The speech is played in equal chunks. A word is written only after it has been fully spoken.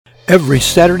Every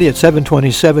Saturday at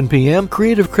 7:27 p.m.,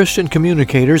 creative Christian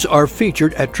communicators are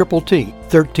featured at Triple T,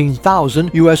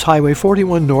 13,000 U.S. Highway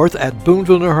 41 North at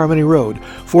Boonville, New Harmony Road,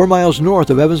 4 miles north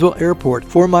of Evansville Airport,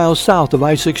 4 miles south of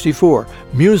I-64.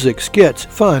 Music, skits,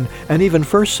 fun, and even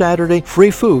first Saturday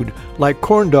free food like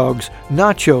corn dogs,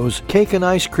 nachos, cake and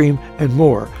ice cream, and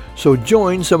more. So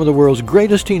join some of the world's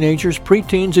greatest teenagers,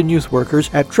 preteens, and youth workers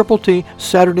at Triple T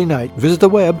Saturday night. Visit the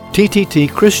web,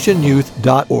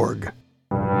 tttchristianyouth.org.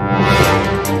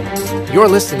 You're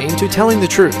listening to Telling the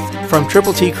Truth from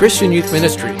Triple T Christian Youth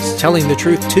Ministries, telling the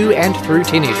truth to and through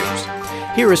teenagers.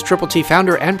 Here is Triple T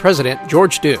founder and president,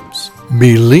 George Dooms.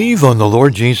 Believe on the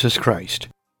Lord Jesus Christ.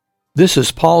 This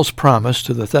is Paul's promise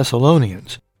to the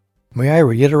Thessalonians. May I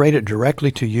reiterate it directly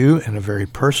to you in a very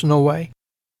personal way?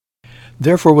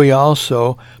 Therefore we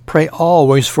also pray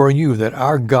always for you that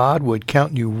our God would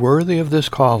count you worthy of this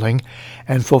calling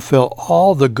and fulfill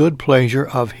all the good pleasure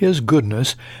of His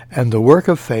goodness and the work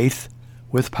of faith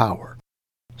with power.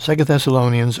 2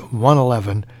 Thessalonians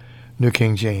 1:11, New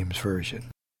King James Version.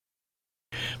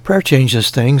 Prayer changes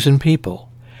things and people.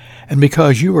 And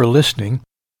because you are listening,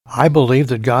 I believe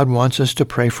that God wants us to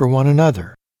pray for one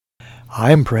another.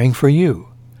 I am praying for you.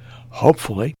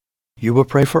 Hopefully, you will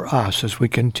pray for us as we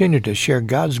continue to share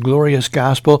God's glorious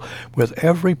gospel with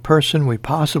every person we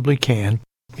possibly can,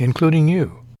 including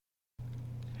you.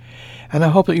 And I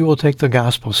hope that you will take the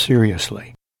gospel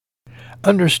seriously.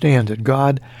 Understand that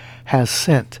God has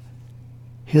sent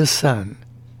His Son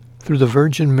through the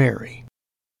Virgin Mary.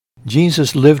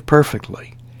 Jesus lived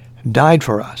perfectly, died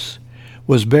for us,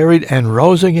 was buried and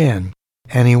rose again,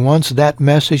 and He wants that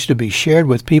message to be shared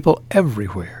with people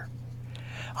everywhere.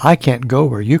 I can't go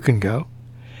where you can go,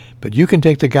 but you can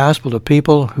take the gospel to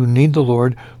people who need the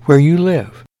Lord where you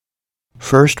live.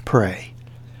 First, pray.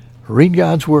 Read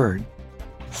God's Word.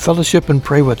 Fellowship and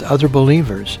pray with other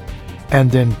believers. And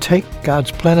then take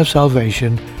God's plan of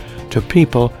salvation to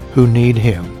people who need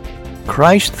Him.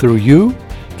 Christ, through you,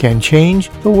 can change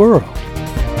the world.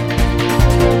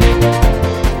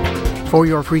 For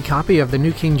your free copy of the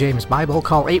New King James Bible,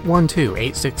 call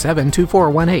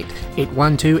 812-867-2418,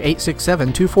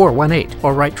 812-867-2418,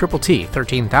 or write Triple T,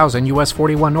 13,000 U.S.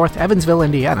 41 North, Evansville,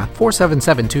 Indiana,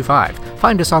 47725.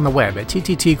 Find us on the web at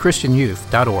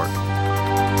tttchristianyouth.org.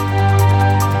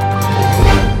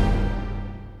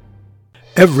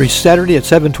 Every Saturday at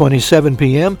 7:27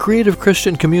 p.m., creative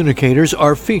Christian communicators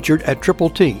are featured at Triple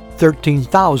T,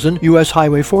 13,000 U.S.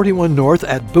 Highway 41 North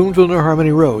at Boonville, New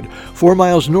Harmony Road, 4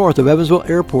 miles north of Evansville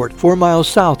Airport, 4 miles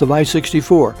south of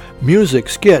I-64. Music,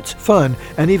 skits, fun,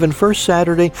 and even first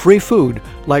Saturday free food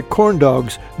like corn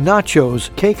dogs, nachos,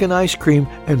 cake and ice cream,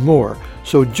 and more.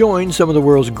 So join some of the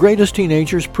world's greatest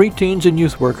teenagers, preteens, and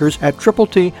youth workers at Triple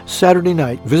T Saturday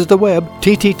night. Visit the web,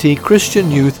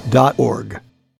 tttchristianyouth.org.